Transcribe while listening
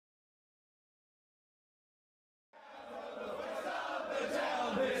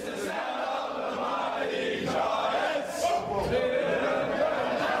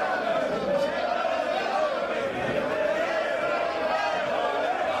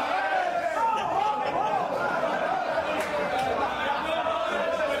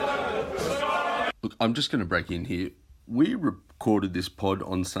I'm just going to break in here. We recorded this pod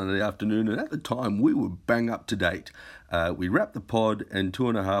on Sunday afternoon, and at the time, we were bang up to date. We wrapped the pod, and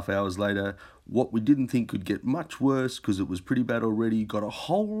 2.5 hours later, what we didn't think could get much worse, because it was pretty bad already, got a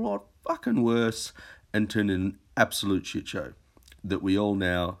whole lot fucking worse, and turned in an absolute shit show that we all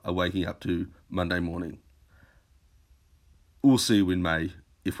now are waking up to Monday morning. We'll see you in May,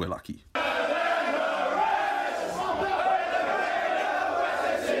 if we're lucky.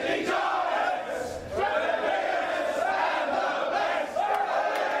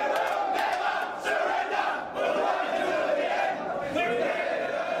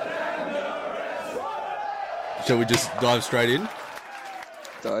 Shall we just dive straight in?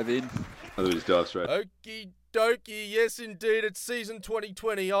 Dive in. I thought we just dive straight. Okie dokie, yes indeed, it's season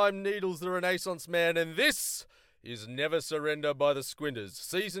 2020. I'm Needles the Renaissance Man, and this is Never Surrender by the Squinters,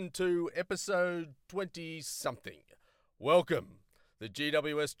 season 2, episode 20-something. Welcome. The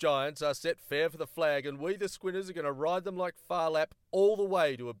GWS Giants are set fair for the flag, and we the Squinters are going to ride them like Far Lap all the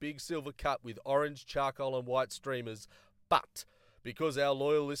way to a big silver cup with orange, charcoal and white streamers. But because our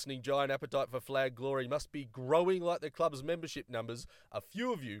loyal listening giant appetite for flag glory must be growing like the club's membership numbers, a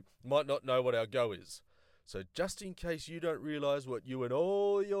few of you might not know what our go is. So just in case you don't realise what you and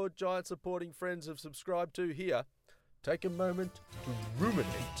all your giant supporting friends have subscribed to here, take a moment to ruminate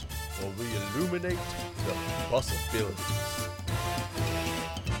while we illuminate the possibilities.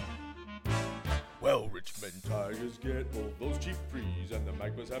 Well, Richmond Tigers get all those cheap frees and the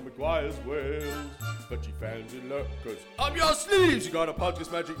Magpies and Maguire's whales. But you fans in luck, cause up your sleeves, you got a punch,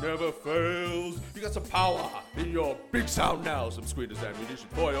 this magic never fails. You got some power in your big sound now, some Squinters ammunition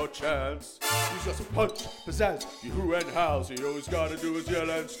for your chance. You got some punch, pizzazz, you who and how, so you always gotta do is yell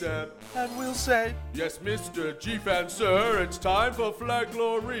and stamp. And we'll say, yes, Mr. G-Fan, sir, it's time for flag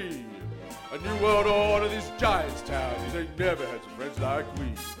glory. A new world order, this Giants town, these ain't never had some friends like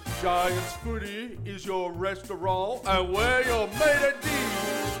we. Giants Footy is your restaurant, and where you're made at D.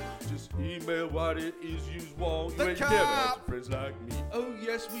 Just email what it is you want. You ain't never had some friends like me. Oh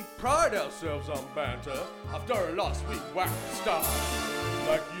yes, we pride ourselves on banter. After a loss, we whack the stars.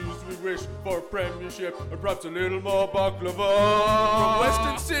 Like yous, we wish for a premiership, and perhaps a little more baklava. From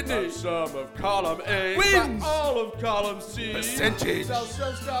Western Sydney, some of column A, wins all of column C. Percentage. South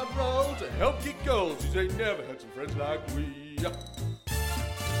Star Road to help kick goals. You ain't never had some friends like we.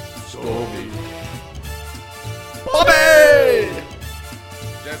 Stormy Bobby!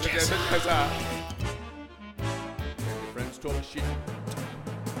 Jazza. Your friends talk shit.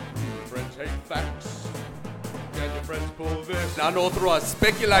 Your friends hate facts. Can your friends pull this? Unauthorized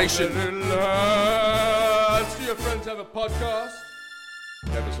speculation. Do your friends have a podcast?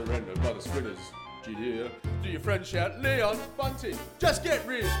 Never Surrender by the Squinters. Do your friends shout Leon Bunting? Just get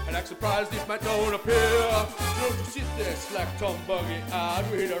rid and act surprised if Matt don't appear. Don't you sit there slack Tom Buggy-eyed.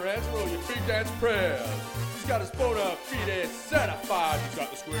 We're here to answer all your big dance prayers. He's got his bona fide certified. He's got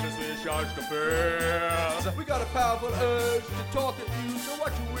the Squinters with his charge to bear. We got a powerful urge to talk at you. So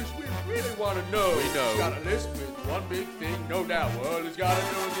what you wish we really want to know? We know. He's got a list with one big thing, no doubt. Well, he's got to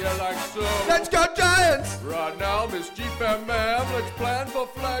do it here like so. Let's go Giants! Right now, Miss G-Fan ma'am, let's plan for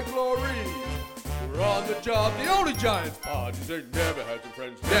flag glory. We're on the job, the only Giants pod. You ain't never had some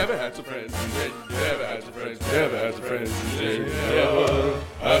friends, never had some friends. You ain't never had some friends, never had some friends. You ain't never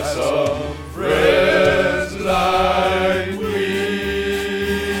had some friends like we.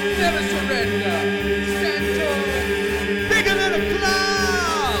 Never surrender, stand tall, bigger than a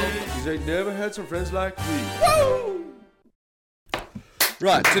cloud. You ain't never had some friends like we. Woo!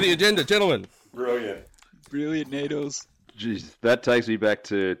 Right, to the agenda, gentlemen. Brilliant, Needles. Jeez, that takes me back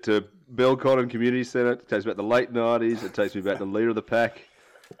to Bell Cotton Community Centre. It takes me back to the late 90s. It takes me back to Leader of the Pack.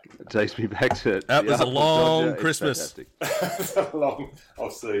 It takes me back to... That was a long Christmas. It's a long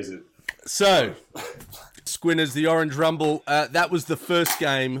off-season. So, Squinters, the Orange Rumble, that was the first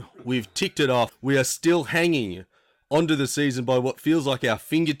game. We've ticked it off. We are still hanging onto the season by what feels like our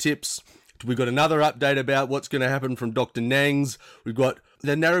fingertips. We've got another update about what's going to happen from Dr. Nangs. We've got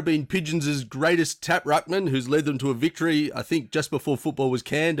the Narrabeen Pigeons' greatest tap ruckman, who's led them to a victory, I think, just before football was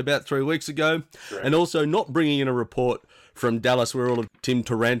canned about 3 weeks ago. Correct. And also not bringing in a report from Dallas, where all of Tim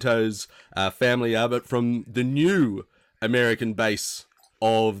Taranto's family are, but from the new American base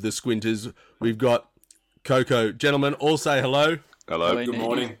of the Squinters. We've got Coco. Gentlemen, all say hello. Hello. Good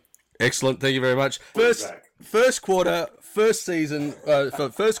morning. Excellent. Thank you very much. First quarter,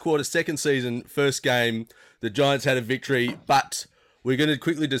 second season, first game, the Giants had a victory, but we're going to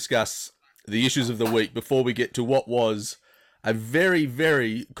quickly discuss the issues of the week before we get to what was a very,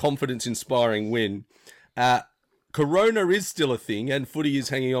 very confidence-inspiring win. Corona is still a thing, and footy is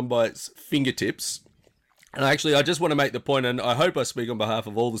hanging on by its fingertips. And actually, I just want to make the point, and I hope I speak on behalf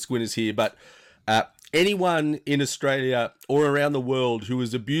of all the Squinters here, but Anyone in Australia or around the world who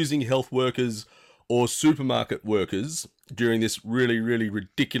is abusing health workers or supermarket workers during this really, really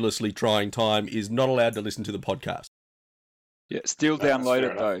ridiculously trying time is not allowed to listen to the podcast. Yeah, still download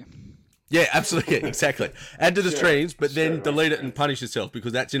it though. Yeah, absolutely. Yeah, exactly. Add to the streams, but then delete it and punish yourself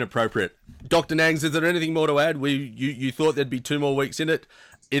because that's inappropriate. Dr. Nangs, is there anything more to add? You thought there'd be 2 more weeks in it.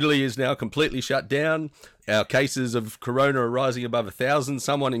 Italy is now completely shut down. Our cases of corona are rising above 1,000.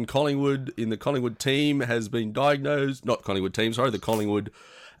 Someone in Collingwood, in the Collingwood team, has been diagnosed. Not Collingwood team, sorry, the Collingwood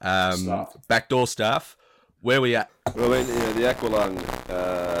backdoor staff. Where are we at? Well, I mean, the Aqualung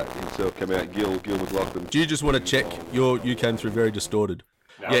himself came out, Gil McLaughlin. Do you just want to check? You came through very distorted.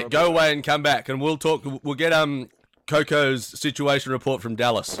 Yeah, go away and come back, and we'll talk. We'll get Coco's situation report from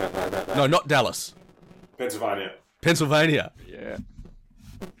Dallas. No, not Dallas. Pennsylvania. Yeah.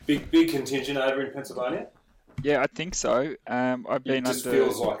 Big contingent over in Pennsylvania. Yeah, I think so. I've been It just under.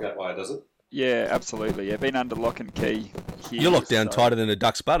 feels like that way, does it? Yeah, absolutely. Yeah, been under lock and key here. You're locked down so- tighter than a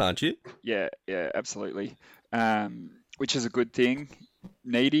duck's butt, aren't you? Yeah, absolutely. Which is a good thing.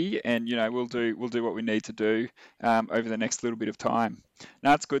 Needy, and we'll do what we need to do over the next little bit of time.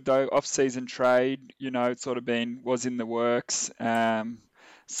 Now it's good though. Off-season trade, it's sort of was in the works.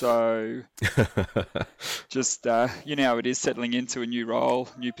 So just how it is, settling into a new role,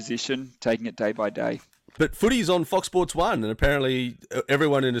 new position, taking it day by day. But footy's on Fox Sports 1, and apparently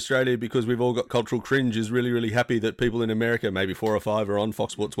everyone in Australia, because we've all got cultural cringe, is really, really happy that people in America, maybe 4 or 5, are on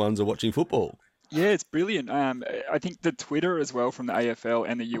Fox Sports 1s are watching football. Yeah, it's brilliant. I think the Twitter as well from the AFL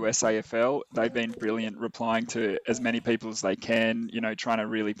and the US AFL, they've been brilliant, replying to as many people as they can, trying to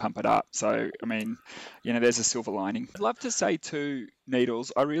really pump it up. So, I mean, there's a silver lining. I'd love to say too,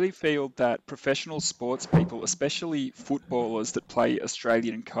 Needles, I really feel that professional sports people, especially footballers that play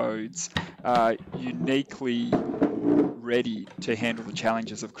Australian codes, are uniquely ready to handle the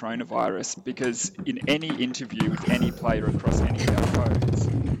challenges of coronavirus, because in any interview with any player across any of our codes,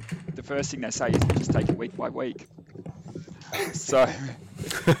 the first thing they say is we just take it week by week. So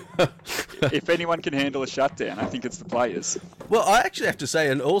if anyone can handle a shutdown, I think it's the players. Well, I actually have to say,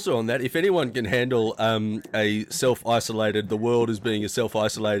 and also on that, if anyone can handle a self-isolated, the world as being a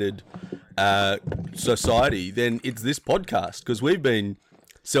self-isolated society, then it's this podcast, because we've been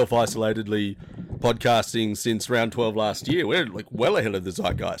self-isolatedly podcasting since round 12 last year. We're well ahead of the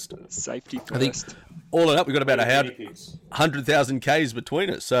zeitgeist. Safety first. I think all in up, we've got about 100,000 Ks between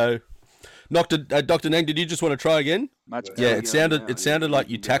us. So, Dr. Nang, did you just want to try again? Much better. Yeah, it sounded like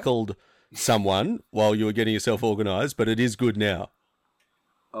you tackled someone while you were getting yourself organised, but it is good now.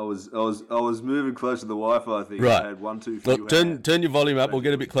 I was moving close to the Wi-Fi. I think Right. I had 1, 2, 3. Look, turn your volume up. We'll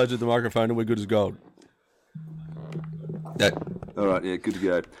get a bit closer to the microphone, and we're good as gold. All right, yeah, good to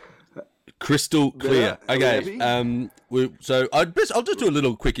go. Crystal clear. Are we Okay. I'll just do a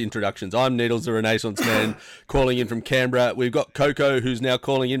little quick introductions. I'm Needles, the Renaissance Man, calling in from Canberra. We've got Coco, who's now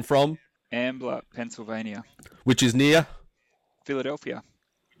calling in from Ambler, Pennsylvania. which is near. Philadelphia.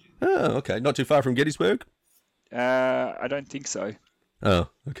 Oh, okay. Not too far from Gettysburg. I don't think so. Oh,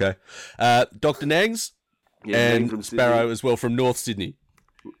 okay. Dr. Nangs Nang from and Sparrow Sydney. as well from North Sydney.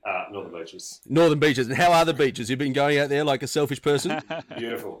 Northern Beaches. Northern Beaches. And how are the beaches? You've been going out there like a selfish person?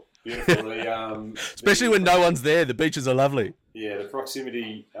 Beautiful. The, Especially when no one's there. The beaches are lovely. Yeah, the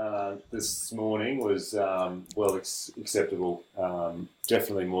proximity this morning was acceptable.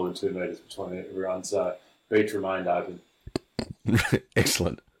 Definitely more than 2 metres between everyone. So beach remained open.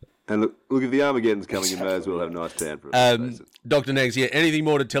 Excellent. And look, if the Armageddon's coming, you may as well have a nice tan for it. Dr. Nangs, yeah, anything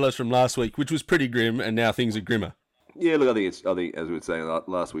more to tell us from last week, which was pretty grim, and now things are grimmer? Yeah, look, I think as we were saying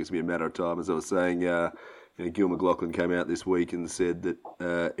last week, it's going to be a matter of time. As I was saying, Gil McLaughlin came out this week and said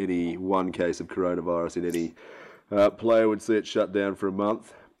that any one case of coronavirus in any player would see it shut down for a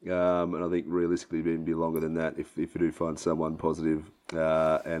month. And I think realistically it'd be longer than that if you do find someone positive.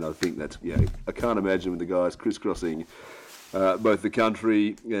 And I think that's, I can't imagine with the guys crisscrossing both the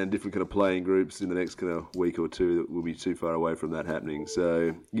country and different kind of playing groups in the next kind of week or two that will be too far away from that happening.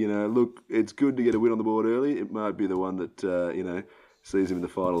 So, look, it's good to get a win on the board early. It might be the one that, sees him in the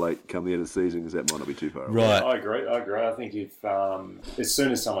final 8 come the end of the season, because that might not be too far away. Right. I agree. I think if as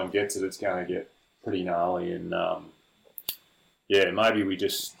soon as someone gets it, it's going to get pretty gnarly. And, maybe we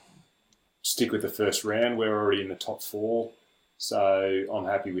just stick with the first round. We're already in the top 4, so I'm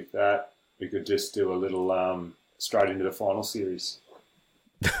happy with that. We could just do a little straight into the final series.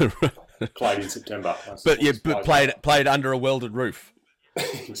 Played in September. Played under a welded roof.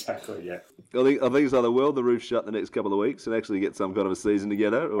 Exactly, yeah. I think it's either weld the roof shut the next couple of weeks and actually get some kind of a season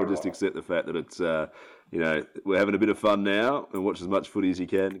together, or just accept the fact that it's, we're having a bit of fun now and watch as much footy as you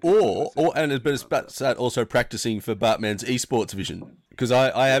can. And it's also practicing for Bartman's esports vision, because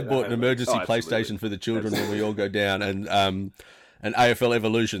I have bought an emergency absolutely. PlayStation for the children when we all go down, and an AFL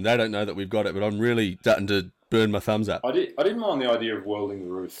Evolution. They don't know that we've got it, but I'm really starting to burn my thumbs up. I didn't mind the idea of welding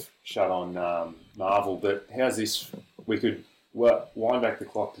the roof shut on Marvel, but how's this? We could wind back the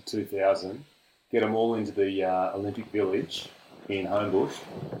clock to 2000, get them all into the Olympic Village in Homebush,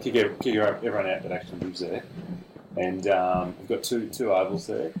 kick everyone out that actually lives there, and we've got two ovals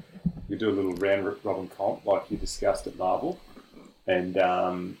there. We do a little round robin comp like you discussed at Marvel, and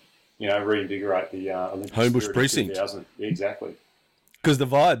reinvigorate the Olympic Homebush spirit precinct. of 2000. Yeah, exactly. Because the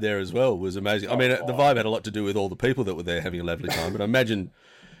vibe there as well was amazing. I mean, the vibe had a lot to do with all the people that were there having a lovely time, but I imagine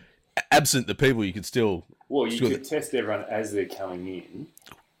absent the people, you could still... Well, you could test everyone as they're coming in,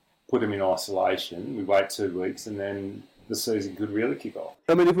 put them in isolation, we wait 2 weeks, and then the season could really kick off.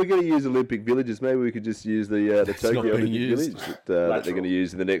 I mean, if we're going to use Olympic villages, maybe we could just use the Tokyo Olympic Village that they're going to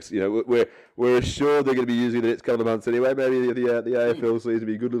use in the next. We're assured they're going to be using the next couple of months anyway. Maybe the AFL seems to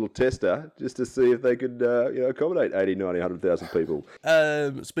be a good little tester just to see if they could accommodate 80, 90, 100,000 people.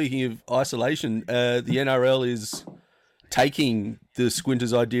 Speaking of isolation, the NRL is taking the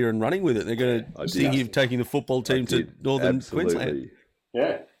Squinters idea and running with it. They're going to think of taking the football team to Northern Queensland.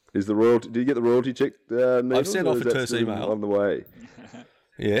 Yeah. Is the royalty? Did you get the royalty check? I've sent off a terse email on the way.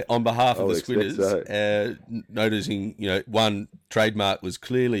 Yeah, on behalf of the Squinters, noticing one trademark was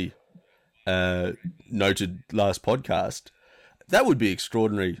clearly noted last podcast. That would be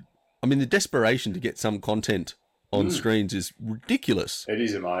extraordinary. I mean, the desperation to get some content on screens is ridiculous. It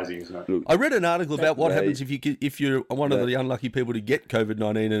is amazing, isn't it? Look, I read an article about what happens if you're one of the unlucky people to get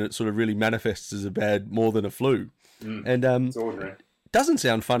COVID-19 and it sort of really manifests as more than a flu. And it's ordinary. Doesn't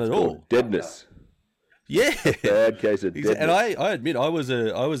sound fun at all. Deadness. Yeah. Bad case of deadness. And I admit I was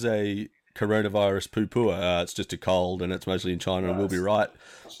a coronavirus poo-pooer. It's just a cold and it's mostly in China and we'll be right.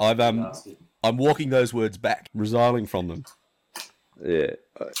 I'm walking those words back, resiling from them. Yeah.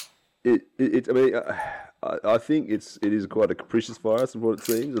 I think it is quite a capricious virus from what it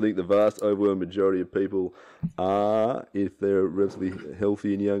seems. I think the vast overwhelming majority of people are, if they're relatively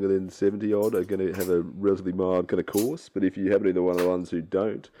healthy and younger than 70-odd, are going to have a relatively mild kind of course. But if you happen to be one of the ones who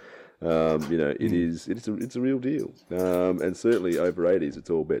don't, it's a real deal. And certainly over 80s, it's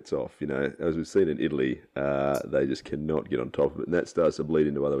all bets off. As we've seen in Italy, they just cannot get on top of it. And that starts to bleed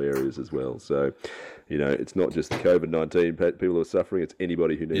into other areas as well. So, it's not just the COVID-19 people who are suffering, it's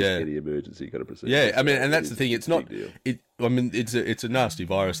anybody who needs any emergency kind of procedure. Yeah, I mean, and that's the thing. It's not, it's a nasty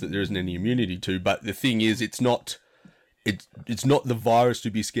virus that there isn't any immunity to, but the thing is, it's not the virus to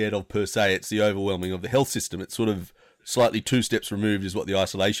be scared of per se, it's the overwhelming of the health system. It's sort of slightly 2 steps removed is what the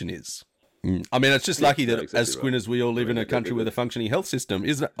isolation is. I mean, it's just lucky that exactly as Squinters, we all live in a country with a functioning health system,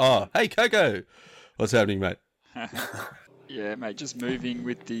 isn't it? Oh, hey, Coco. What's happening, mate? Yeah, mate, just moving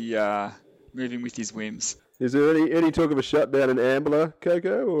with his whims. Is there any talk of a shutdown in Ambler,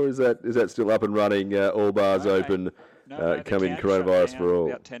 Coco, or is that still up and running, all bars open, coming coronavirus for all?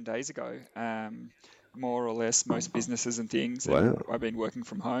 About 10 days ago. More or less most businesses and things. Wow. And I've been working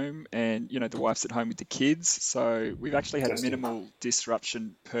from home and, the wife's at home with the kids. So we've actually had minimal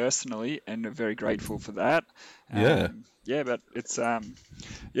disruption personally and are very grateful for that. But it's,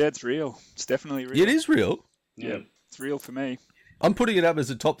 it's real. It's definitely real. It is real. Yeah, it's real for me. I'm putting it up as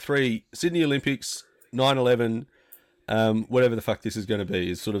a top 3, Sydney Olympics, 9/11, whatever the fuck this is going to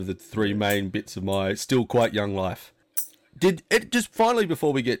be, is sort of the 3 main bits of my still quite young life. Did it just finally,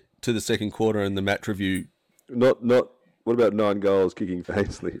 before we get to the second quarter and the match review. What about 9 goals kicking for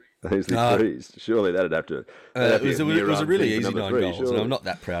Ainsley threes? Surely that'd have to. It was a really easy 9 goals, surely. And I'm not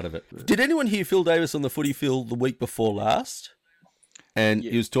that proud of it. Did anyone hear Phil Davis on the footy field the week before last? And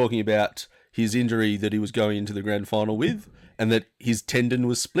he was talking about his injury that he was going into the grand final with, and that his tendon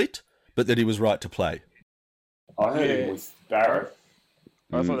was split, but that he was right to play. I heard him with Barrett.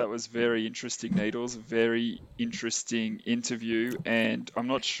 I thought that was very interesting, Needles. Very interesting interview, and I'm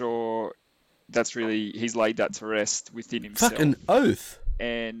not sure he's laid that to rest within himself. Fucking oath.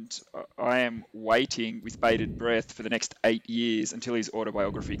 And I am waiting with bated breath for the next 8 years until his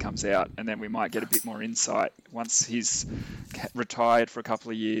autobiography comes out, and then we might get a bit more insight. Once he's retired for a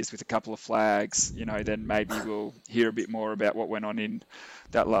couple of years with a couple of flags, then maybe we'll hear a bit more about what went on in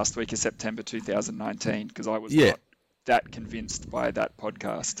that last week of September 2019, because I was not that convinced by that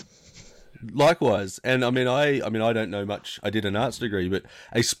podcast. Likewise, and I don't know much. I did an arts degree, but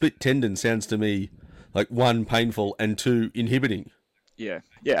a split tendon sounds to me like 1, painful, and 2, inhibiting. Yeah,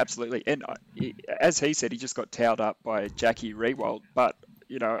 absolutely. And as he said, he just got towed up by Jackie Rewald. But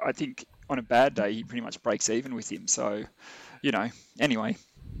I think on a bad day, he pretty much breaks even with him. So, anyway.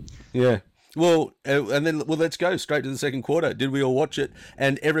 Yeah. Well, let's go straight to the second quarter. Did we all watch it?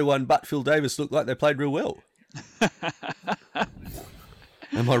 And everyone but Phil Davis looked like they played real well.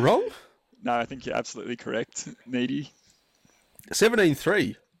 Am I wrong? No, I think you're absolutely correct, Needy.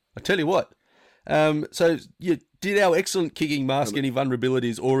 17-3. I tell you what. So did our excellent kicking mask any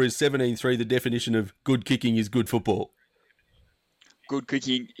vulnerabilities, or is 17-3 the definition of good kicking is good football? Good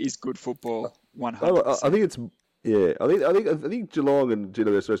kicking is good football. 100%. I think it's I think Geelong and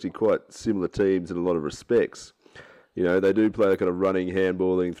GWS are actually quite similar teams in a lot of respects. You know, they do play a kind of running,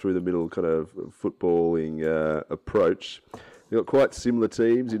 handballing, through the middle kind of footballing approach. They've got quite similar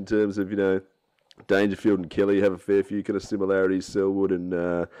teams in terms of, you know, Dangerfield and Kelly have a fair few kind of similarities. Selwood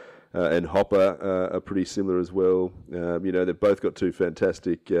and Hopper are pretty similar as well. You know, they've both got two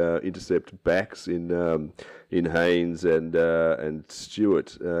fantastic intercept backs in Haynes and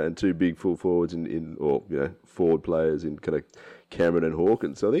Stewart, and two big full forwards forward players in kind of Cameron and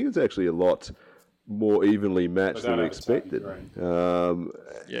Hawkins. So I think it's actually a lot more evenly matched than we expected.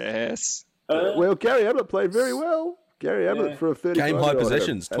 Yes. Well, Gary Ablett played very well. Gary Ablett for a 35 game high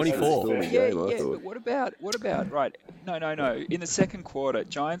possessions, 24. But what about right? No. In the second quarter,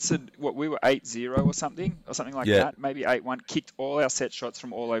 Giants had we were 8-0 or something like that, maybe 8-1. Kicked all our set shots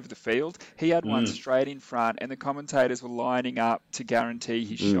from all over the field. He had one straight in front, and the commentators were lining up to guarantee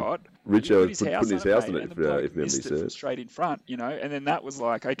his shot. Richo was putting his house on it, if memory serves. From straight in front, you know, and then that was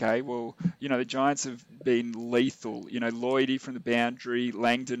like, okay, well, you know, the Giants have been lethal. You know, Lloydie from the boundary,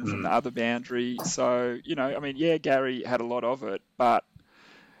 Langdon from the other boundary. So, you know, I mean, yeah, Gary had a lot of it, but,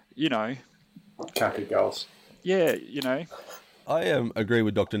 you know, can't get goals. Yeah, you know. I agree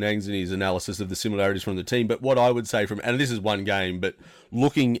with Dr. Nangs in his analysis of the similarities from the team, but what I would say and this is one game, but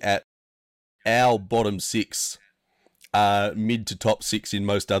looking at our bottom six, mid to top six in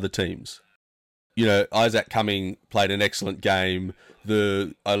most other teams. You know, Isaac Cumming played an excellent game.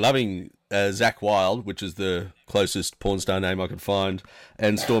 I'm loving Zach Wild, which is the closest porn star name I could find,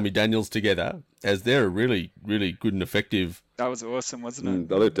 and Stormy Daniels together, as they're a really, really good and effective. That was awesome,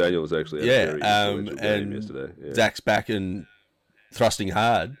 wasn't it? I thought Daniels actually had a very influential game yesterday. Yeah. Zach's back and thrusting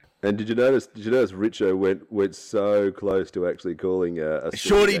hard. And did you notice Richo went so close to actually calling a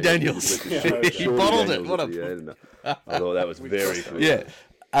Shorty Daniels. He bottled it. I thought that was very cool. Yeah.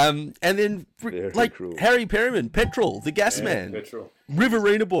 And then cruel. Harry Perryman, Petrol, the gas man, Petrol.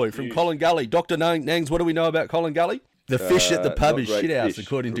 Riverina boy from Colin Gully. Dr. Nangs, what do we know about Colin Gully? The fish at the pub is shithouse,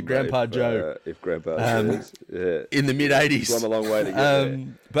 according to Grandpa Joe. If Grandpa says, in the mid-'80s. Come a long way to get there.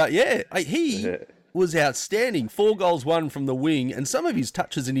 But yeah, he was outstanding. 4 goals, 1 from the wing, and some of his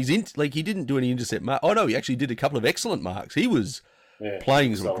touches and he didn't do any intercept mark. Oh no, he actually did a couple of excellent marks. He was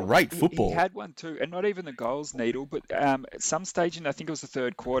playing some great football. He had one too, and not even the goals, Needle, but at some stage in, I think it was the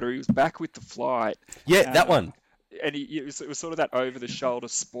third quarter, he was back with the flight. Yeah, that one. And it was sort of that over-the-shoulder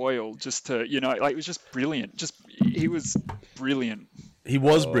spoil, just to, you know, like, it was just brilliant. He was brilliant. He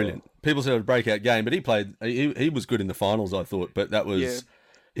was brilliant. People said it was a breakout game, but he was good in the finals, I thought. But that was... Yeah.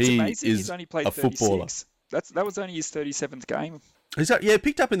 It's amazing he's only played a 36. Footballer. That was only his 37th game.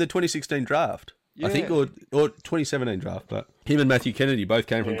 Picked up in the 2016 draft, I think, or 2017 draft. But him and Matthew Kennedy both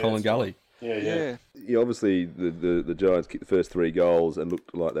came from Colin Gully. Yeah. Obviously, the Giants kicked the first 3 goals and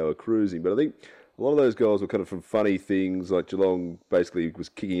looked like they were cruising, but I think a lot of those goals were kind of from funny things, like Geelong basically was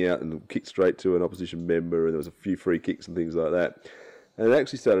kicking out and kicked straight to an opposition member, and there was a few free kicks and things like that. And it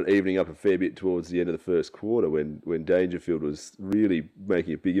actually started evening up a fair bit towards the end of the first quarter when Dangerfield was really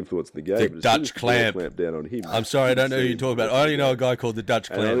making a big influence in the game. The Dutch Clamp down on him. I'm sorry, I don't know who you're talking about. I only know a guy called the Dutch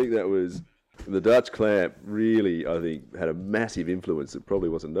Clamp. And I think that was... The Dutch Clamp really, I think, had a massive influence that probably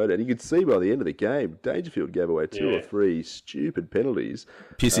wasn't noted. And you could see by the end of the game, Dangerfield gave away 2 or 3 stupid penalties.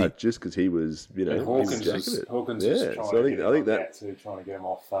 Pissy. Just because he was, you know, Hawkins was trying to get him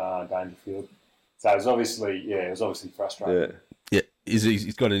off Dangerfield. So it was obviously frustrating. Yeah,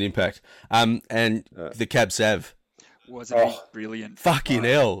 he's got an impact. And the Cab Sav. Wasn't he brilliant? Fucking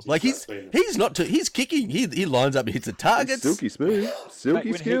hell! Like he's kicking. He lines up and hits the targets. Silky smooth,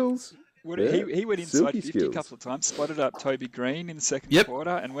 silky skills. He went inside 50 a couple of times, spotted up Toby Green in the second quarter,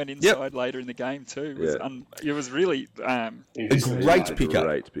 and went inside later in the game too. It was really a great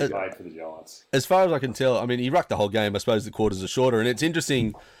pickup. For the Giants. As far as I can tell, I mean, he rucked the whole game. I suppose the quarters are shorter, and it's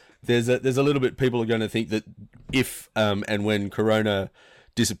interesting. There's a little bit people are going to think that if and when Corona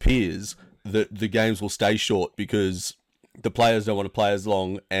disappears, that the games will stay short because the players don't want to play as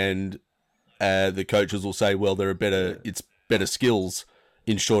long, and the coaches will say, well, it's better skills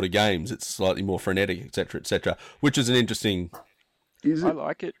in shorter games. It's slightly more frenetic, etc., which is an interesting... I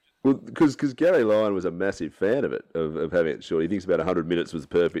like it. Well, because Gary Lyon was a massive fan of it, of having it short. He thinks about 100 minutes was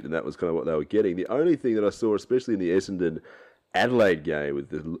perfect, and that was kind of what they were getting. The only thing that I saw, especially in the Essendon-Adelaide game with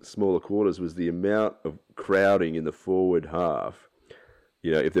the smaller quarters, was the amount of crowding in the forward half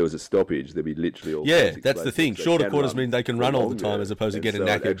if there was a stoppage, there'd be literally all. Yeah, kinds of that's the thing. places Shorter can quarters run mean they can for run all the longer, time as opposed to and getting so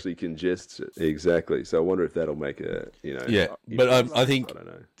it knackered. actually congests it. Exactly. So I wonder if that'll make a Yeah, but I think I don't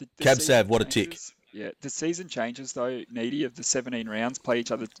know. The Cab season Sav, what a tick. changes- Yeah, the season changes though. Needy of the 17 rounds play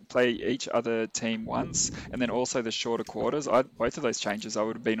each other team once, and then also the shorter quarters. Both of those changes I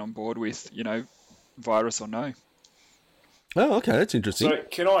would have been on board with. Virus or no. Oh, okay, that's interesting. So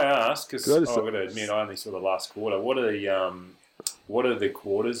can I ask? Because Could I I've just- got to admit, I only saw the last quarter. What are the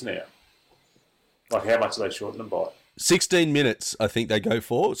quarters now? Like, how much are they shortened them by? 16 minutes, I think they go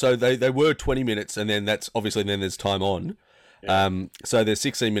for. So they were 20 minutes, and then that's obviously then there's time on. So they're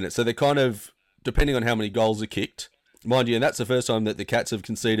 16 minutes. So they're kind of, depending on how many goals are kicked, mind you, and that's the first time that the Cats have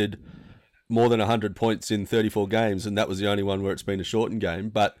conceded more than 100 points in 34 games, and that was the only one where it's been a shortened game.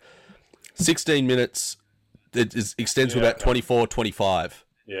 But 16 minutes, it extends to about 24-25.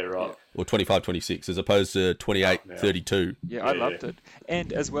 Yeah, right. Or 25-26, as opposed to 28-32. Yeah, I loved it.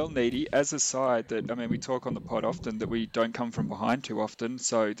 And as well, Needy, as a side we talk on the pod often that we don't come from behind too often.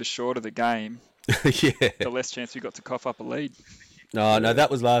 So the shorter the game, Yeah. the less chance we got to cough up a lead. No, that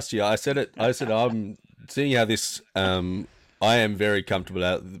was last year. I said I'm seeing how this. I am very comfortable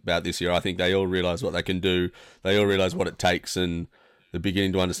about this year. I think they all realise what they can do. They all realise what it takes, and they're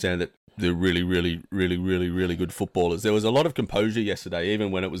beginning to understand that they're really, really, really, really, really good footballers. There was a lot of composure yesterday, even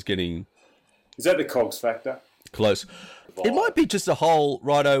when it was getting Is that the cogs factor? close. It might be just a whole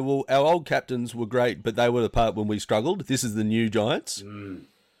righto. Well, our old captains were great, but they were the part when we struggled. This is the new Giants.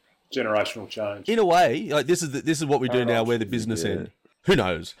 Generational change. In a way, like this is what we do now. We're the business end. Who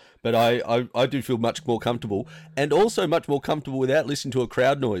knows? But I do feel much more comfortable, and also much more comfortable without listening to a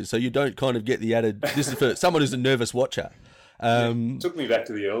crowd noise. So you don't kind of get the added. This is for someone who's a nervous watcher. Took me back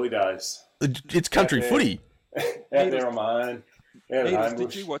to the early days. It's country footy. Out there on my own. Out at Needles, home did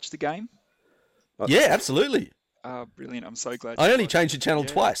bush. you watch the game? Yeah, absolutely. Brilliant. I'm so glad. I you only watched changed the it. channel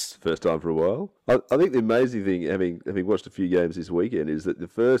Yeah. twice. First time for a while. I think the amazing thing, having watched a few games this weekend, is that the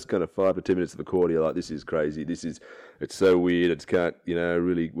first kind of 5 to 10 minutes of the quarter, you're like, this is crazy. It's so weird. It can't,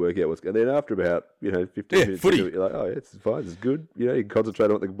 really work out what's going on. And then after about, 15 minutes, footy. into it, you're like, oh, yeah, it's fine. It's good. You can concentrate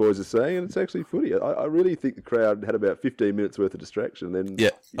on what the boys are saying, and it's actually footy. I really think the crowd had about 15 minutes worth of distraction. Then Yeah,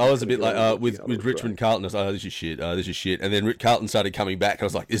 I was a bit like watching with it. I was Richmond great. Carlton. I was like, oh, this is shit. This is shit. And then Carlton started coming back. I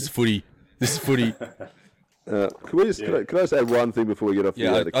was like, this is footy. This is footy. Can I just add one thing before we get off?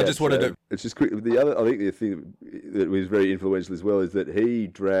 Yeah, the I just Cats? wanted to- It's just quick. I think the thing that was very influential as well is that he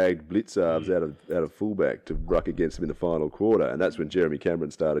dragged Blitzarves out of fullback to ruck against him in the final quarter, and that's when Jeremy Cameron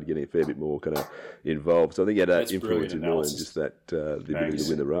started getting a fair bit more kind of involved. So I think he had that That's influence brilliant in more than analysis. just that the ability to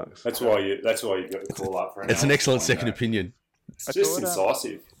win the rucks. That's why you got the call up for It's an excellent second opinion. It's just I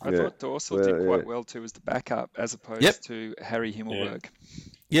incisive. I thought Dorsal did quite well too as the backup, as opposed Yep. to Harry Himmelberg.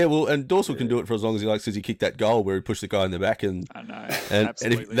 Yeah, well, and Dorsal can do it for as long as he likes because he kicked that goal where he pushed the guy in the back and I know, and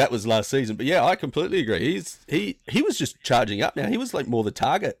absolutely. if that was last season. But yeah, I completely agree. He was just charging up now. He was like more the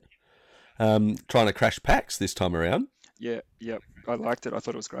target, trying to crash packs this time around. Yeah, I liked it. I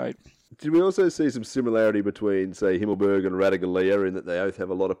thought it was great. Did we also see some similarity between, say, Himmelberg and Radigalia in that they both have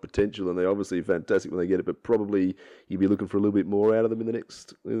a lot of potential and they're obviously fantastic when they get it, but probably you'd be looking for a little bit more out of them in the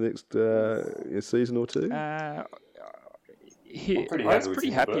next season or two? I pretty was happy with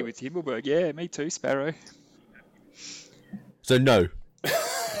pretty happy Himmelberg. with Himmelberg. Yeah, me too, Sparrow. So no.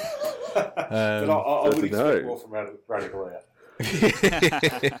 But I that's would a no. expect more from Radical out.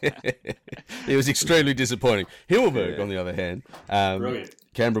 It was extremely disappointing. Himmelberg, on the other hand, Brilliant.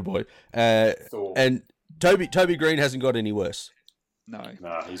 Canberra boy, Thor. and Toby Green hasn't got any worse. No.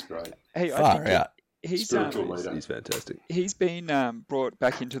 Nah, he's great. Hey, Far I think out. he's Spiritual leader. He's fantastic. he's been brought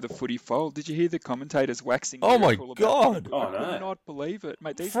back into the footy fold. Did you hear the commentators waxing? Oh my lyrical about God. him? Oh, I no. could not believe it,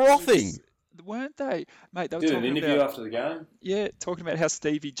 mate. These Frothing. boys, weren't they, mate? They were Did an talking interview about after the game. talking about how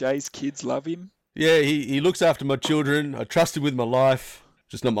Stevie J's kids love him. Yeah, he looks after my children. I trust him with my life,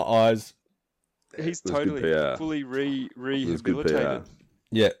 just not my eyes. He's It was good totally PR. fully It was good rehabilitated. PR.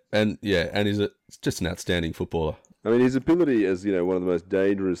 Yeah, and he's just an outstanding footballer. I mean, his ability as one of the most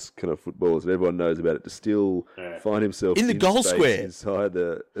dangerous kind of footballers, and everyone knows about it, to still find himself In the goal space square. inside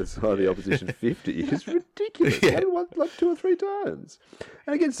the opposition 50 is ridiculous. Yeah. He won like 2 or 3 times,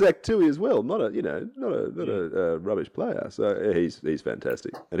 and against Zach Tui as well. Not a rubbish player. So yeah, he's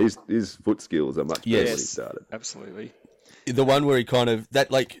fantastic, and his foot skills are much better when he Yes. started. Absolutely. The one where he kind of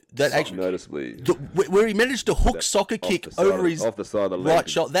actually Noticeably, where he managed to hook soccer kick over his off the side of the leg. right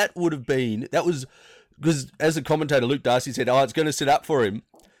shot. That was because as a commentator, Luke Darcy said, "Oh, it's going to sit up for him."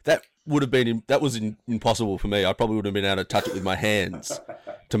 That was impossible for me. I probably would have been able to touch it with my hands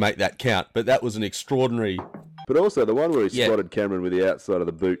to make that count. But that was an extraordinary. But also the one where he Yeah. spotted Cameron with the outside of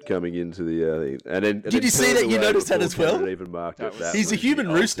the boot coming into the thing. And then, Did you see that? You noticed that as well? Even marked That it. was- That He's a was human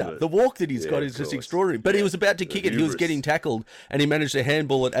the rooster. ultimate. The walk that he's Yeah, got of is just course. extraordinary. But he was about to The kick it. He was hubris. getting tackled, and he managed to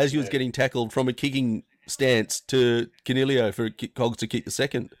handball it as he was getting tackled from a kicking stance to Canelio for Cogs to kick the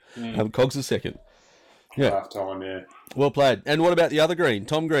second. Cogs the second. Yeah. Half time, yeah. Well played. And what about the other Green?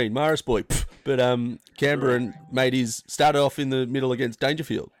 Tom Green, Morris boy. Pff, but Canberra made his started off in the middle against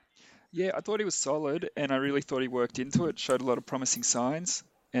Dangerfield. Yeah, I thought he was solid, and I really thought he worked into it, showed a lot of promising signs,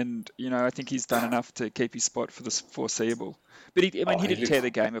 and I think he's done enough to keep his spot for the foreseeable. But he he didn't looked- tear the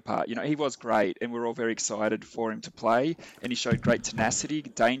game apart. He was great, and we're all very excited for him to play, and he showed great tenacity.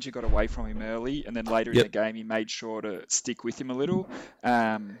 Danger got away from him early, and then later in Yep. the game he made sure to stick with him a little.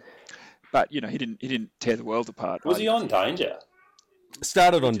 But he didn't tear the world apart. Was he on Danger?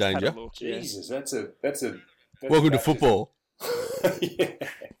 Started on Just had a Danger. look, yeah. Jesus, that's a Welcome to baptism. football. Yeah.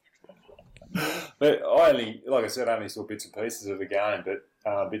 But like I said, I only saw bits and pieces of the game,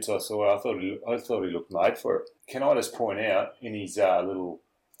 but bits I saw, I thought he looked made for it. Can I just point out in his little,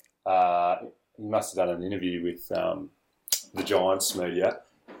 he must have done an interview with the Giants media.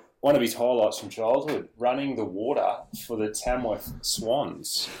 One of his highlights from childhood: running the water for the Tamworth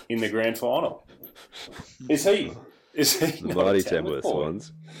Swans in the grand final. Is he? The not mighty a Tamworth boy?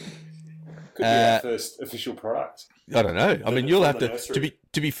 Swans. Could be our first official product. I don't know. I mean, you'll have the to nursery.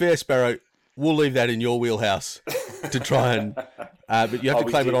 be fair, Sparrow. We'll leave that in your wheelhouse to try and. But you have to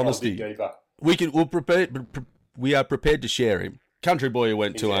claim it honesty. Deeper. We are prepared to share him. Country boy who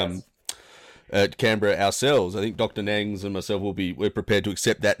went to Canberra ourselves. I think Dr. Nangs and myself we're prepared to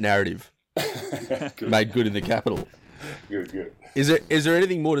accept that narrative. Made good in the capital. Good. Is there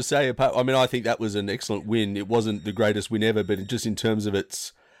anything more to say apart? I mean, I think that was an excellent win. It wasn't the greatest win ever, but just in terms of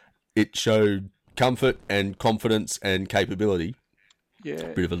it showed comfort and confidence and capability. Yeah.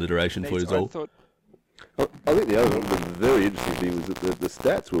 Bit of alliteration for us I all. thought I think the other one, the very interesting thing was that the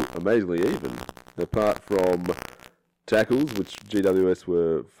stats were amazingly even, apart from tackles, which GWS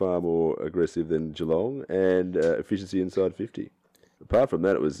were far more aggressive than Geelong, and efficiency inside 50. Apart from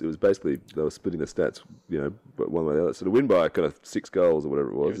that, it was basically they were splitting the stats, one way or the other. So to win by kind of 6 goals or whatever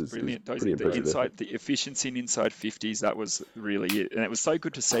it was, is brilliant. pretty impressive. The efficiency in inside 50s, that was really it. And it was so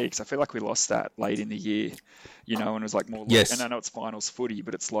good to see because I feel like we lost that late in the year, and it was like more. Yes. And I know it's finals footy,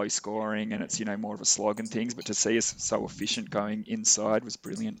 but it's low scoring and it's, more of a slog and things. But to see us so efficient going inside was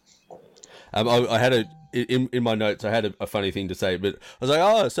brilliant. I had in my notes. I had a funny thing to say, but I was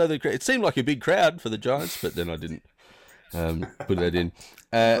like, so it seemed like a big crowd for the Giants, but then I didn't put that in.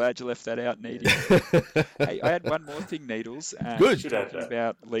 Glad you left that out, Needy. Hey, I had one more thing, Needles. Good. Talking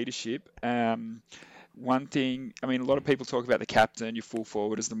about leadership. One thing, I mean, a lot of people talk about the captain, your full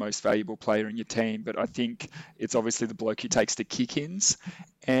forward as the most valuable player in your team, but I think it's obviously the bloke who takes the kick-ins.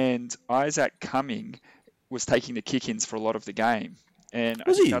 And Isaac Cumming was taking the kick-ins for a lot of the game. And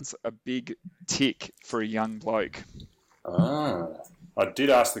I think that's a big tick for a young bloke. I did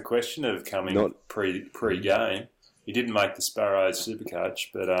ask the question of coming Not- pre-game. He didn't make the Sparrows Supercoach,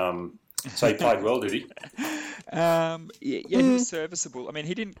 but so he played well, did he? He was serviceable. I mean,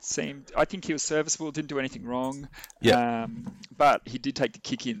 I think he was serviceable, didn't do anything wrong. Yeah. But he did take the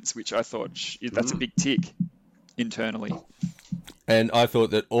kick-ins, which I thought that's a big tick internally. And I thought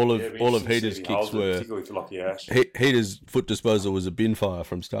that all of Yeah, it'd be Heater's interesting to see if he kicks holds it, were particularly for Lockie Ash. Heater's foot disposal was a bin fire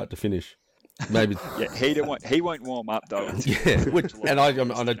from start to finish. Maybe. Yeah, he won't warm up though. Yeah, and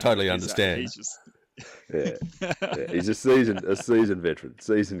I totally understand. He's just Yeah. He's a seasoned veteran,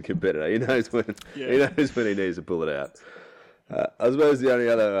 seasoned competitor. He knows when he needs to pull it out. I suppose the only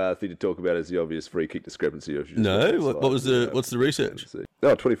other thing to talk about is the obvious free kick discrepancy. No, what's the research?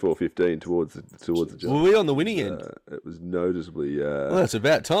 No, 24-15 towards the Giants. Were we on the winning end? It was noticeably Well, that's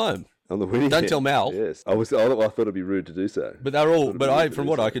about time. on the winning Don't end. tell Mal. Yes, I thought it'd be rude to do so. But they're all. Thought it'd But be rude to from do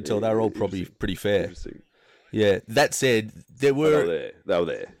what so. I could tell, they were all probably Interesting. pretty fair. Interesting. Yeah. That said, there They were were. there. They were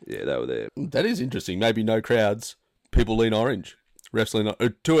there. Yeah, they were there. That is interesting. Maybe no crowds. People lean orange. Refs lean.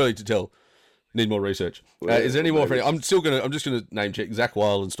 Too early to tell. Need more research. Well, Is there any more? maybe I'm just gonna name check. Zach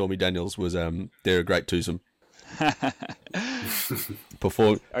Wilde and Stormy Daniels was they're a great twosome.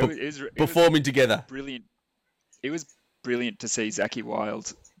 Performing together. brilliant. It was brilliant to see Zachy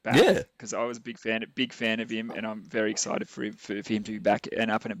Wild back. Yeah. Because I was a big fan of him, and I'm very excited for him to be back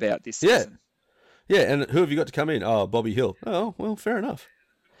and up and about this Yeah. season. Yeah, and who have you got to come in? Oh, Bobby Hill. Oh, well, fair enough.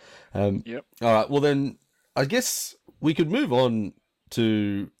 Yep. All right, well then, I guess we could move on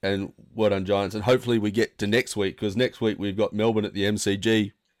to, and well done Giants, and hopefully we get to next week, because next week we've got Melbourne at the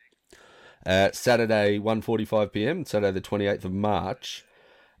MCG, Saturday 1:45 p.m, Saturday the 28th of March.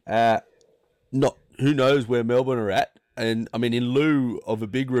 Who knows where Melbourne are at, and I mean, in lieu of a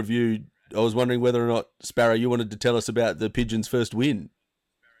big review I was wondering whether or not, Sparrow, you wanted to tell us about the Pigeons' first win.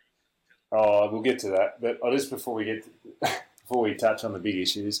 Oh, we'll get to that. But just before we touch on the big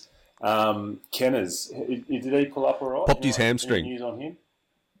issues, Kenners, did he pull up all right? Popped his hamstring. Any news on him?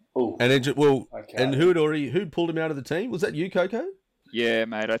 Ooh. And Okay. and who'd pulled him out of the team? Was that you, Coco? Yeah,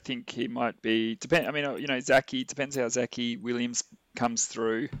 mate. I think he might be. Zachy, depends how Zachy Williams comes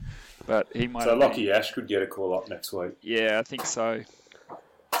through, but he might. So Lockie Ash could get a call up next week. Yeah, I think so.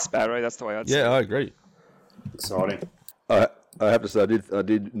 Sparrow, that's the way I'd say. Yeah, I agree. Exciting. I have to say, I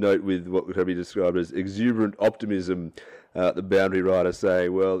did note with what could be described as exuberant optimism, the boundary rider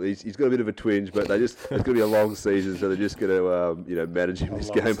saying, well, he's got a bit of a twinge, but it's going to be a long season, so they're just going to, manage him this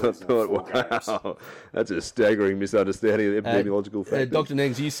game. I thought, wow, that's a staggering misunderstanding of epidemiological factors. Dr.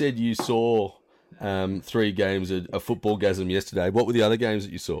 Nangs, you said you saw 3 games of football-gasm yesterday. What were the other games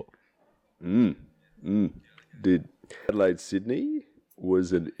that you saw? Did Adelaide-Sydney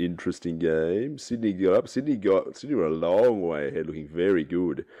was an interesting game. Sydney were a long way ahead, looking very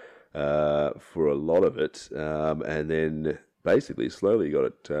good for a lot of it, and then basically slowly got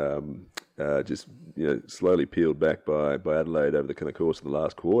it slowly peeled back by Adelaide over the kind of course of the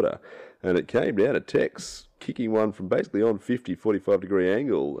last quarter, and it came down to Tex kicking one from basically on 45 degree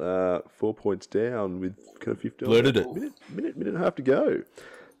angle, 4 points down with kind of 15 blurted it. minute and a half to go.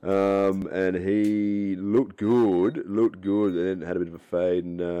 And he looked good, and then had a bit of a fade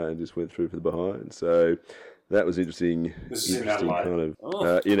and just went through for the behind. So that was interesting. This is in Adelaide.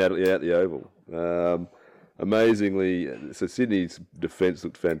 In Adelaide, at the Oval. Amazingly, so Sydney's defence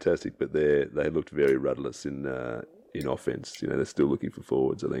looked fantastic, but they looked very rudderless in offence. They're still looking for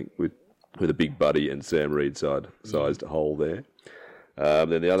forwards, I think, with a big Buddy and Sam Reid sized hole there.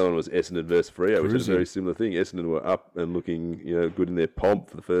 Then the other one was Essendon versus Freo, which was a very similar thing. Essendon were up and looking, good in their pomp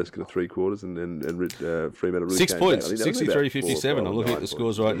for the first kind of 3 quarters, and Fremantle really 6 came points, back. 63-57. I'm looking at the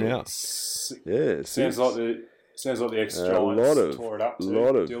scores right now. Yeah, Sounds like the ex-Giants tore it up too.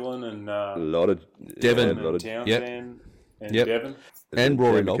 Dylan and a lot of Devon, and Townsend and Devon. And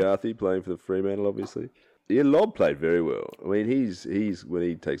Rory Lobb. McCarthy playing for the Fremantle, obviously. Yeah, Lobb played very well. I mean, he's when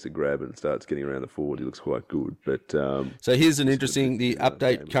he takes a grab and starts getting around the forward, he looks quite good. But so here's an interesting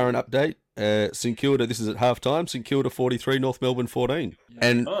current update. St Kilda, this is at halftime. St Kilda 43, North Melbourne 14.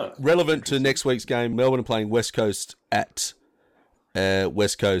 And relevant to next week's game, Melbourne are playing West Coast at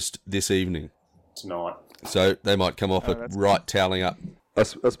West Coast this evening. Tonight. So they might come off toweling up. I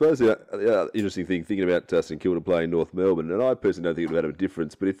suppose the interesting thing, thinking about St Kilda playing North Melbourne, and I personally don't think it would have a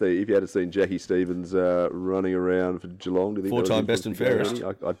difference, but if you had seen Jackie Stevens running around for Geelong, do you think 4-time best and fairest?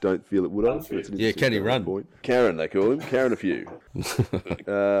 I don't feel it would have. Yeah, can he run? Point. Karen, they call him. Karen a few.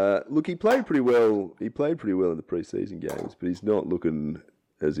 Look, he played pretty well. He played pretty well in the pre-season games, but he's not looking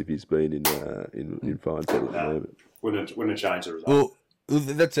as if he's been in fine settle at the moment. Wouldn't change the result. Well,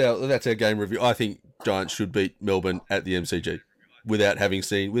 that's our game review. I think Giants should beat Melbourne at the MCG. Without having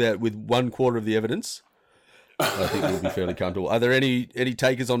seen, with 1/4 of the evidence, I think we'll be fairly comfortable. Are there any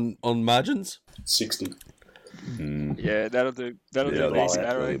takers on margins? 60. Yeah, that'll do. That'll do. It'll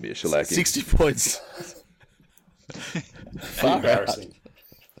be a shellacking. 60 points. Embarrassing.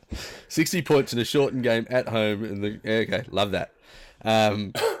 60 points in a shortened game at home. Okay, love that.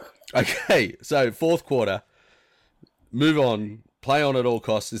 Okay, so 4th quarter. Move on. Play on at all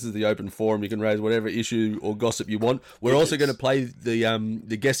costs. This is the open forum. You can raise whatever issue or gossip you want. We're also going to play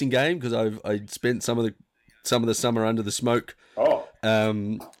the guessing game because I spent some of the summer under the smoke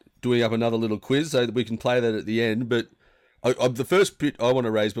doing up another little quiz so that we can play that at the end. But the first bit I want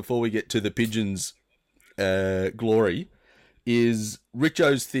to raise before we get to the Pigeons' glory is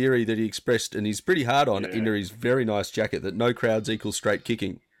Richo's theory that he expressed, and he's pretty hard on under his very nice jacket, that no crowds equals straight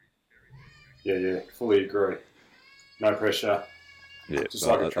kicking. Yeah, fully agree. No pressure. Yeah, just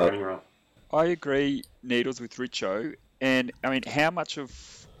like a training run. I agree, Needles, with Richo. And, I mean, how much of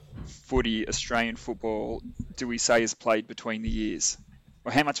footy, Australian football, do we say is played between the years?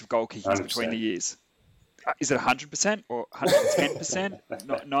 Or how much of goal kicking is between the years? Is it 100% or 110%?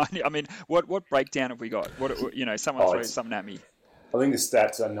 Not 90? I mean, what breakdown have we got? Someone throw something at me. I think the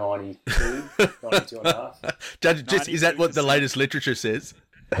stats are 92, 92 and a half. Judge, is that what the latest literature says?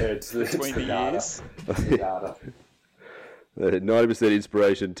 Yeah, it's between the years. It's the data. 90%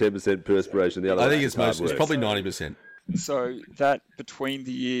 inspiration, 10% perspiration. The other, I think it's probably 90%. So that between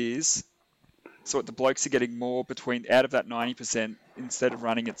the years, so the blokes are getting more out of that 90%. Instead of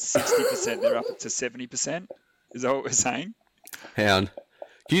running at 60%, they're up to 70%. Is that what we're saying? Hound,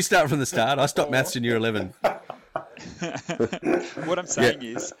 can you start from the start? I stopped maths in year 11. What I'm saying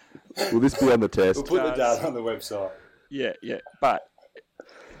is, will this be on the test? We'll put the data on the website. Yeah, but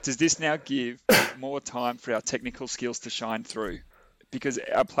does this now give more time for our technical skills to shine through? because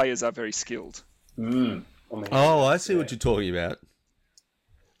our players are very skilled. Oh, I see what you're talking about.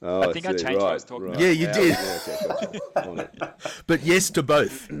 Oh, I think I see. changed what I Right, was talking right. about. Yeah, you did. Yeah, okay, gotcha. On it. But yes to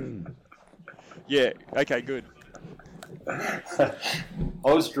both. Yeah. Okay. Good. I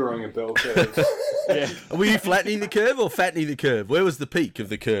was drawing a bell curve. Yeah. Were you flattening the curve or fattening the curve? Where was the peak of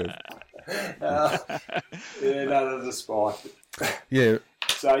the curve? Yeah, no, there's a spike. Yeah.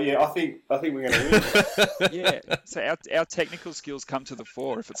 So yeah, I think we're going to win. Yeah. So our technical skills come to the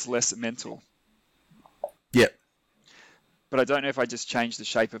fore if it's less mental. Yeah. But I don't know if I just changed the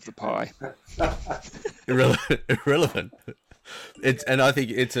shape of the pie. Irrelevant. And I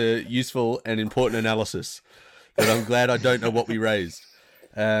think it's a useful and important analysis. But I'm glad I don't know what we raised.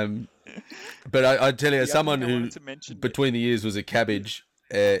 But I tell you, as someone who between the years was a cabbage,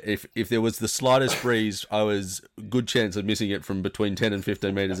 if there was the slightest breeze, I was a good chance of missing it from between 10 and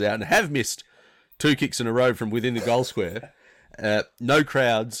 15 metres out, and have missed 2 kicks in a row from within the goal square. No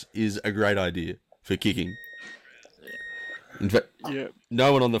crowds is a great idea for kicking. In fact, Yeah.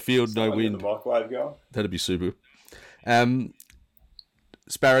 no one on the field, no I'll get wind. the microwave going. That'd be super.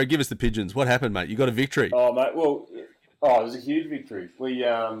 Sparrow, give us the pigeons. What happened, mate? You got a victory. Oh, mate. Well, it was a huge victory. We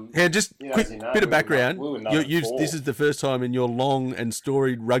Yeah, just you know, quick as you know, bit of we were background. we were number 4. This is the first time in your long and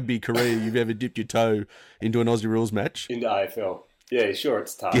storied rugby career you've ever dipped your toe into an Aussie rules match. into AFL. Yeah, sure,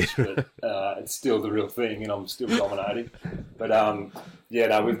 it's tough, but it's still the real thing, and I'm still dominating. But yeah,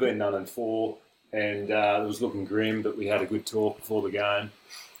 no, we've been 9-4, and it was looking grim, but we had a good talk before the game,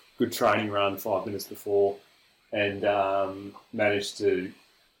 good training run 5 minutes before, and managed to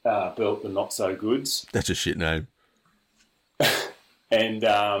belt the not so goods. That's a shit name. And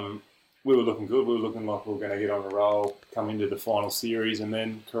we were looking good. We were looking like we were going to get on a roll, come into the final series, and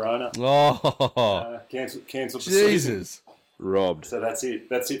then Corona Oh, cancelled the season. Jesus. Robbed. So that's it.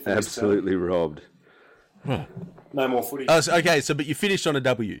 That's it for Absolutely robbed. this term. No more footy. Okay, but you finished on a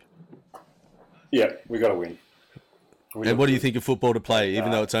W. Yeah, we got to win. And what do you think of football to play,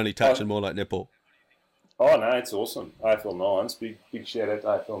 even though it's only touch and more like netball? Oh no, it's awesome. AFL Nines, big shout out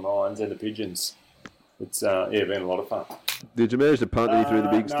to AFL Nines and the Pigeons. It's been a lot of fun. Did you manage to punt any through the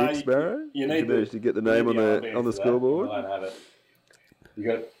big no, stick, Sparrow? you Did need you manage to get the name on the scoreboard? I don't have it. You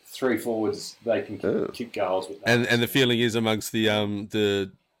got 3 forwards. They can kick goals with that. And the feeling is amongst the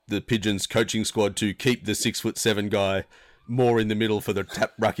Pigeons coaching squad to keep the 6'7" guy more in the middle for the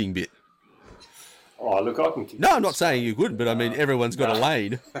tap rucking bit. Oh, look, I can kick. No, I'm not saying you would, but I mean everyone's got a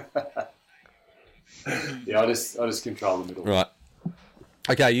lane. Yeah, I just control the middle. Right.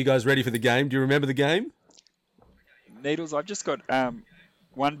 Okay, you guys ready for the game? Do you remember the game? Needles, I've just got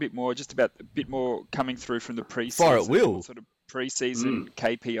one bit more, just about a bit more coming through from the pre-season. Fire at will. What sort of pre-season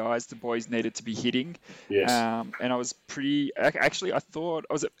KPIs the boys needed to be hitting. Yes. And I was I thought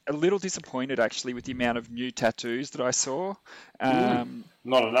I was a little disappointed actually with the amount of new tattoos that I saw.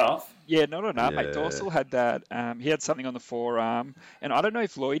 Not enough. Yeah, not enough. Mate, Yeah. Dorsal had that. He had something on the forearm, and I don't know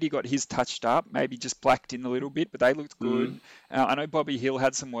if Lloydie got his touched up, maybe just blacked in a little bit, but they looked good. I know Bobby Hill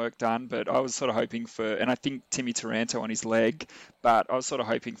had some work done, but I was sort of hoping for, and I think Timmy Taranto on his leg, but I was sort of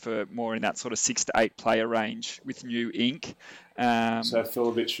hoping for more in that sort of 6 to 8 player range with new ink. So it fell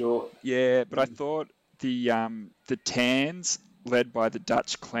a bit short. Yeah, but I thought the tans led by the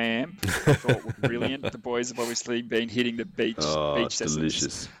Dutch Clamp, I thought were brilliant. The boys have obviously been hitting the beach sessions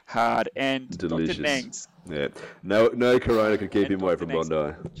delicious. hard. And Delicious. Dr. Nangs, Yeah. No Corona could keep and him away Dr. from Nangs,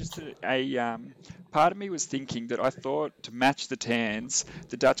 Bondi. just a part of me was thinking that I thought to match the tans,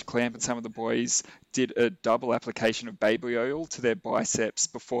 the Dutch Clamp and some of the boys did a double application of baby oil to their biceps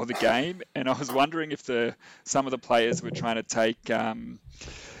before the game, and I was wondering if some of the players were trying to take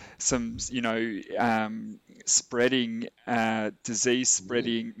some, disease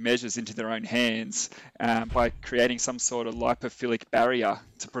spreading measures into their own hands by creating some sort of lipophilic barrier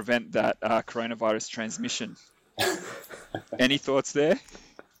to prevent that coronavirus transmission. Any thoughts there?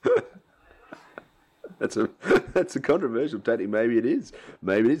 That's a controversial tactic. Maybe it is.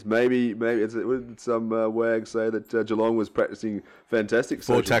 Maybe it's some wags say that Geelong was practicing fantastic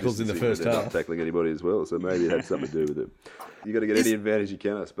 4 social tackles in the distancing, first but they're half. not tackling anybody as well. So maybe it had something to do with it. You got to get any advantage you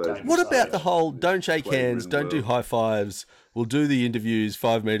can, I suppose. What about the whole don't shake Playing hands, written don't do well. high fives, we'll do the interviews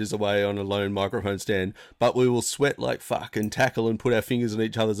 5 metres away on a lone microphone stand, but we will sweat like fuck and tackle and put our fingers in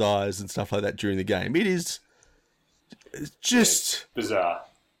each other's eyes and stuff like that during the game. It's just... Bizarre.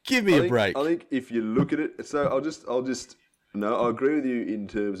 Give me a break. I think if you look at it, so I agree with you in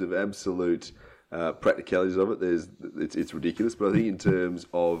terms of absolute practicalities of it. It's ridiculous, but I think in terms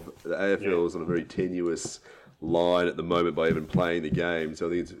of the AFL is on a very tenuous line at the moment by even playing the game. So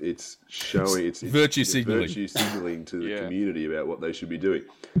I think it's showing it's virtue signalling. virtue signalling to the Yeah. community about what they should be doing.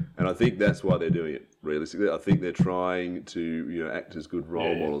 And I think that's why they're doing it. Realistically, I think they're trying to act as good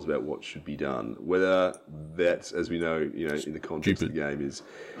role models about what should be done. Whether that's, as we know, in the context of the game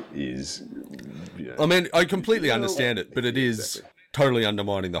is. I mean, I completely understand it, but it is totally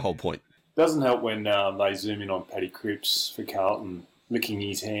undermining the whole point. Doesn't help when they zoom in on Paddy Cripps for Carlton licking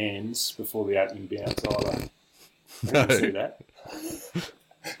his hands before the opening bounce either. I didn't see that.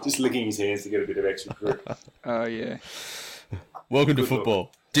 Just licking his hands to get a bit of extra grip. Oh yeah. Welcome to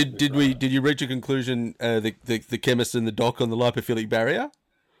football. Did you reach a conclusion? The chemist and the doc on the lipophilic barrier.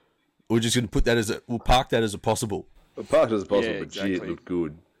 We're just going to put that we'll park that as a possible. Well, parked as possible, Yeah, but exactly. gee, it looked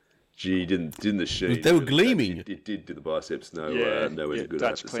good. Gee, didn't the sheet? They were gleaming. It did to the biceps. No good.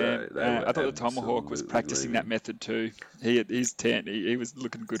 Dutch I clam. I thought the Tomahawk was practicing that method too. He's tan. He was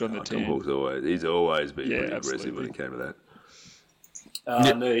looking good on the tan. Tomahawk's always been pretty aggressive absolutely. when it came to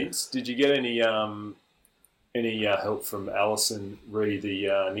that. Needs. Did you get any help from Alison re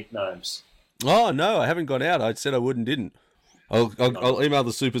the nicknames? Oh no, I haven't gone out. I said I would and didn't. I'll email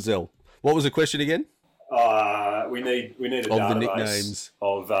the Supercell. What was the question again? We need a Of the database nicknames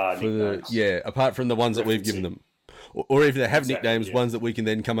of nicknames. apart from the ones that we've given them, or if they have Exactly, nicknames, yeah. ones that we can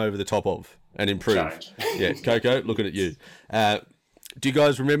then come over the top of and improve. Change. Yeah, Coco, looking at you. Do you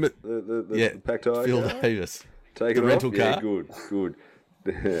guys remember? The pack tie. Phil car? Davis. Take The it rental off. car? Yeah, good.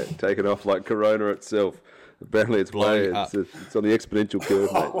 Take it off like Corona itself. Apparently, it's Blowing it's on the exponential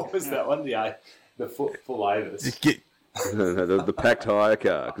curve, mate. What was that one? The full Avis. the packed hire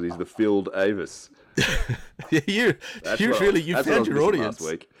car because he's the filled Avis. you That's what found I your was missing audience.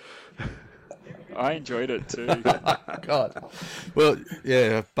 last week. I enjoyed it too. God. Well,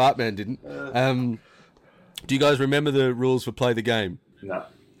 yeah, Bartman didn't. Do you guys remember the rules for play the game? No.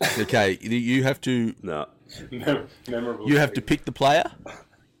 Okay, you have to No. Memorable. you have to pick the player,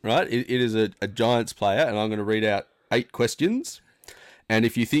 right? It is a Giants player, and I'm going to read out 8 questions. And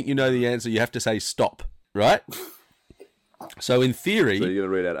if you think you know the answer, you have to say stop, right? So in theory, So you're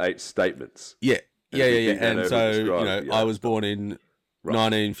going to read out 8 statements. yeah. if you think they And know who so, described it, yeah, I was born in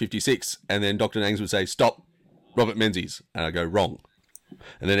 1956, and then Dr. Nangs would say, stop, Robert Menzies. And I go, wrong.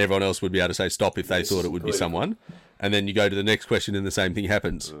 And then everyone else would be able to say stop if they thought it would be someone. And then you go to the next question and the same thing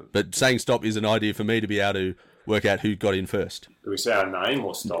happens. But saying stop is an idea for me to be able to work out who got in first. Do we say our name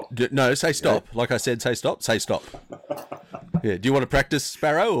or stop? No, say stop. Like I said, say stop. Say stop. Yeah. Do you want to practice,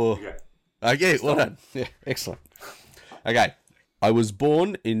 Sparrow? Or yeah, well done. Yeah, excellent. Okay. I was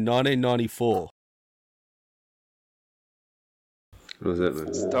born in 1994. What was that,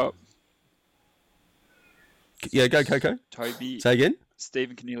 man? Stop. Yeah, go Coco. Toby. Say again.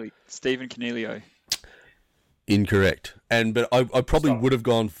 Stephen Cornelio. Incorrect. But I probably would have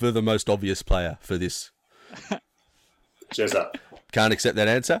gone for the most obvious player for this. Jezza. Can't accept that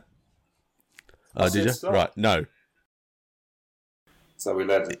answer. Oh, did said you? stop. Right. No. So we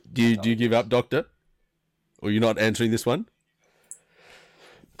allowed to... Do you give up, Doctor? Or you're not answering this one?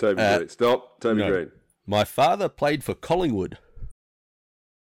 Toby Green. Stop. Toby no. Green. My father played for Collingwood.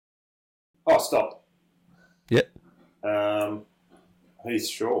 Oh, stop. Yep. He's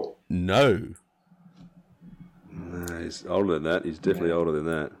Shaw. No. No, he's older than that. He's definitely older than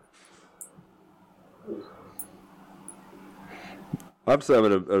that. I'm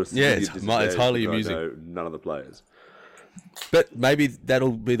saying it's highly amusing. I know none of the players. But maybe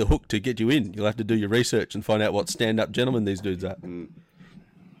that'll be the hook to get you in. You'll have to do your research and find out what stand-up gentlemen these dudes are.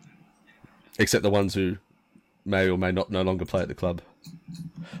 Except the ones who may or may not no longer play at the club.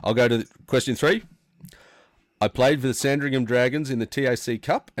 I'll go to question 3. I played for the Sandringham Dragons in the TAC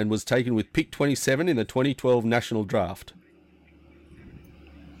Cup and was taken with pick 27 in the 2012 National Draft.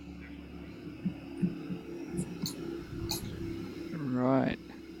 Right.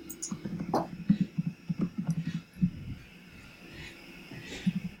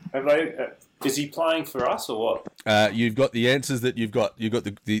 Have they... is he playing for us or what? You've got the answers that you've got. You've got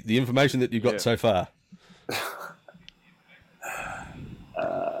the information that you've got so far.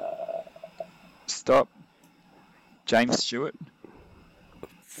 Stop. James Stewart.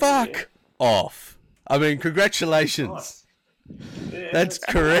 Fuck off. I mean, congratulations. That's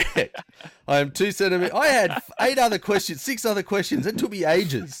correct. I am 2 centimeters. I had 6 other questions. It took me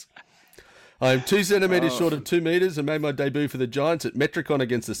ages. I am 2 centimeters short of 2 meters and made my debut for the Giants at Metricon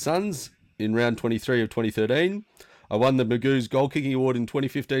against the Suns in round 23 of 2013. I won the Magoo's goal kicking award in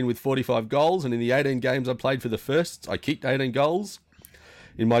 2015 with 45 goals, and in the 18 games I played for the Firsts, I kicked 18 goals.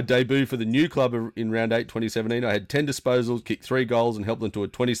 In my debut for the new club in round 8 2017, I had 10 disposals, kicked 3 goals, and helped them to a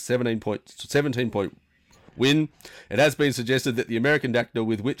 17-point win. It has been suggested that the American actor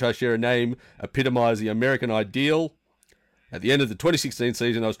with which I share a name epitomise the American ideal. At the end of the 2016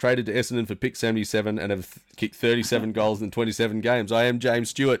 season, I was traded to Essendon for pick 77 and have kicked 37 goals in 27 games. I am James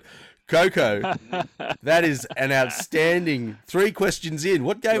Stewart. Coco, that is an outstanding 3 questions in.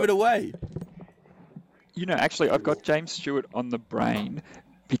 What gave it away? Actually, I've got James Stewart on the brain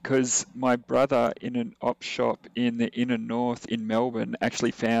because my brother in an op shop in the inner north in Melbourne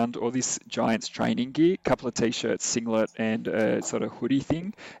actually found all this Giants training gear, a couple of T-shirts, singlet, and a sort of hoodie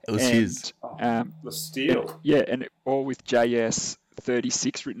thing. It was his. The steel. And all with JS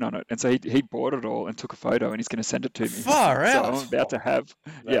 36 written on it. And so he bought it all and took a photo and he's going to send it to me. Far out. So I'm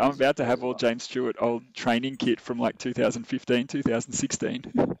about to have all James Stewart old training kit from like 2015,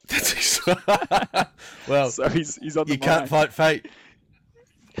 2016. Well, so he's on the you can't fight fate.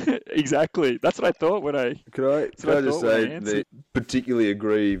 Exactly. That's what I thought when I. Can I just say that particularly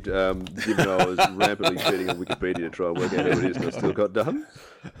aggrieved, given I was rampantly cheating on Wikipedia to try and work out how it is, and I still got done.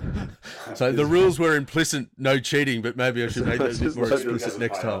 So the rules were implicit, no cheating, but maybe I should make those a bit more explicit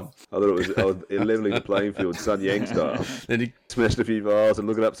next time. I thought I was leveling the playing field Sun Yang style. Then he smashed a few files and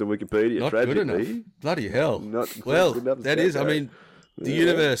looking up some Wikipedia. not good enough. Bloody hell. That is, I mean, the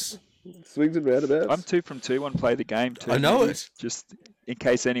universe. Swings and roundabouts. I'm 2 from 2 on Play the Game too. I know it. Just in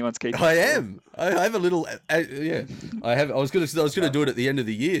case anyone's keeping. I am. I have a little. Yeah. I was going to do it at the end of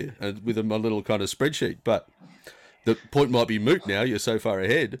the year with my little kind of spreadsheet, but the point might be moot now. You're so far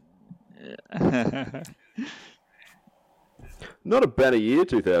ahead. Not a bad year,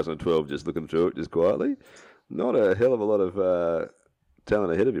 2012. Just looking through it, just quietly. Not a hell of a lot of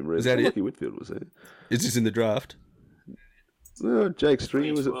talent ahead of him. Really. Is that it? Lucky Whitfield was there. Is this in the draft? Jake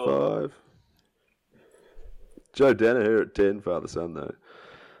Stringer was at 5. Joe Danaher at 10. Father son though.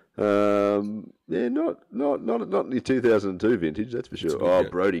 Not the 2002 vintage. That's for sure. Good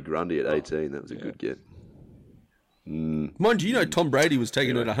get. Brody Grundy at 18. That was a good get. Mind you, Tom Brady was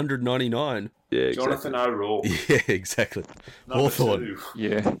taken at 199. Yeah, exactly. Jonathan O'Rourke. Yeah, exactly. Hawthorne. 2.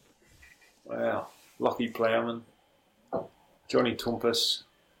 Yeah. Wow. Lockie Plowman. Johnny Tumpus.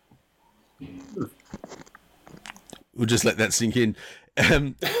 We'll just let that sink in.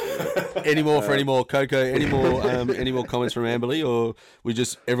 Any more, Coco? Any more comments from Amberley, or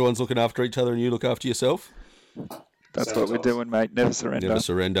everyone's looking after each other and you look after yourself? That's what we're doing, mate. Never surrender. Never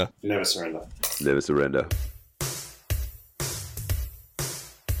surrender. Never surrender. Never surrender.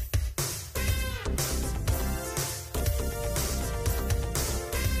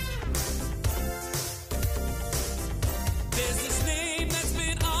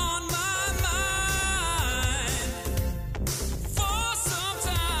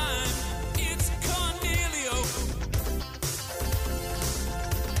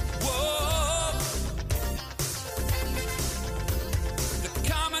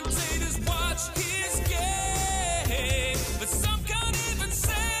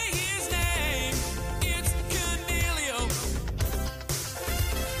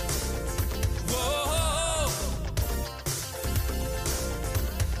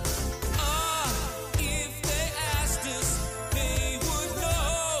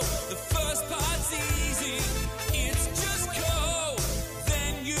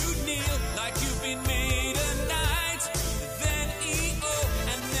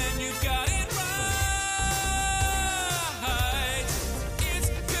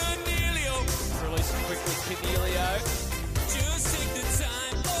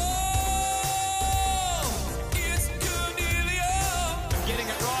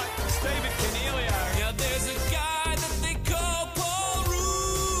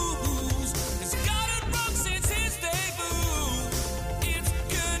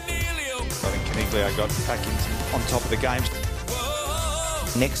 I got back on top of the game.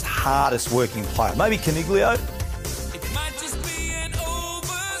 Next hardest working player. Maybe Caniglio. It might just be an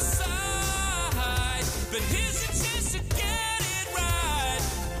oversight, but here's a chance to get it right.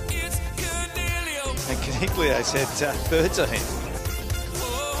 It's Cornelio. And Caniglio said third to him.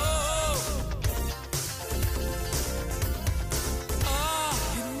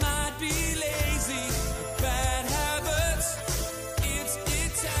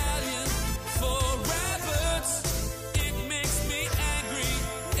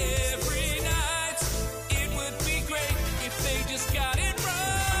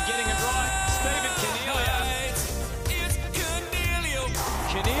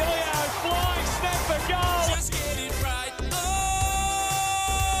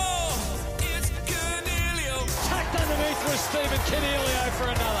 Stephen Cornelio for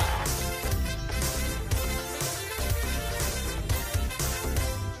another.